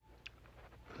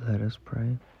Let us pray.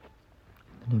 In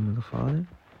the name of the Father,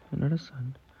 and of the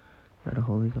Son, and of the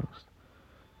Holy Ghost.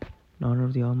 In honor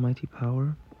of the almighty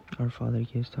power, our Father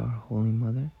gives to our Holy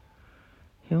Mother.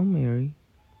 Hail Mary,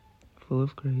 full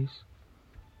of grace,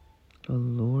 the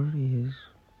Lord is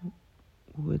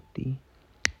with thee.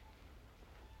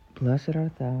 Blessed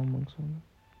art thou amongst women,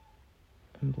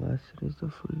 and blessed is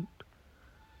the fruit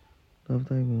of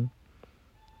thy womb,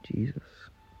 Jesus.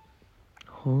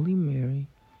 Holy Mary,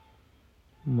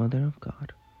 Mother of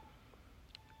God,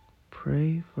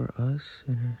 pray for us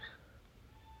sinners,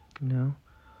 now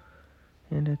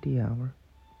and at the hour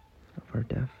of our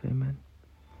death. Amen.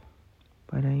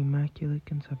 By thy immaculate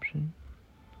conception,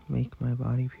 make my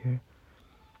body pure,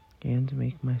 and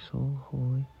make my soul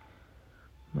holy.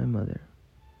 My Mother,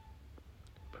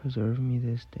 preserve me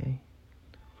this day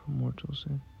from mortal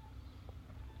sin,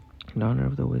 in honor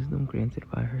of the wisdom granted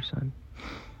by her Son.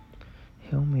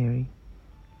 Hail Mary,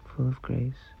 full of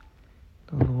grace,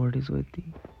 the Lord is with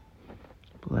thee.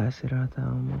 Blessed art thou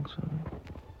amongst women,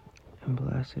 and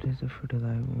blessed is the fruit of thy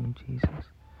womb, Jesus.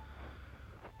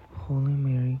 Holy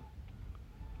Mary,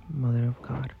 Mother of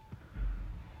God,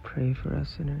 pray for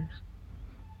us sinners,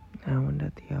 now and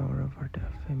at the hour of our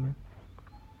death. Amen.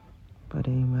 By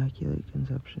the immaculate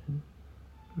conception,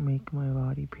 make my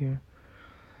body pure,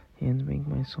 and make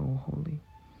my soul holy.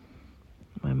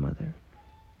 My Mother,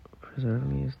 preserve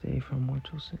me this day from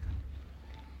mortal sin.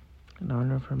 In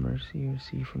honor of her mercy,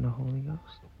 receive from the Holy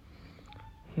Ghost.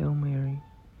 Hail Mary,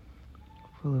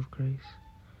 full of grace,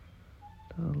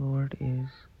 the Lord is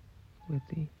with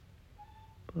thee.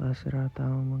 Blessed art thou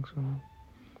amongst women,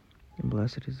 and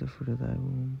blessed is the fruit of thy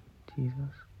womb, Jesus.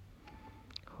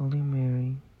 Holy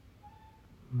Mary,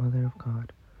 Mother of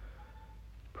God,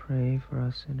 pray for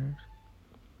us sinners,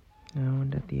 now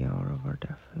and at the hour of our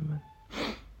death. Amen.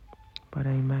 By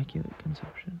thy immaculate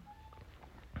conception,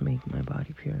 make my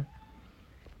body pure,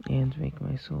 and make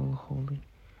my soul holy.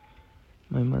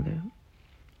 My Mother,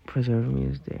 preserve me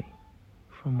this day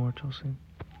from mortal sin.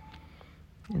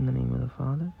 In the name of the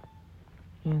Father,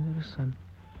 and of the Son,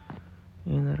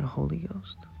 and of the Holy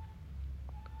Ghost.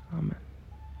 Amen.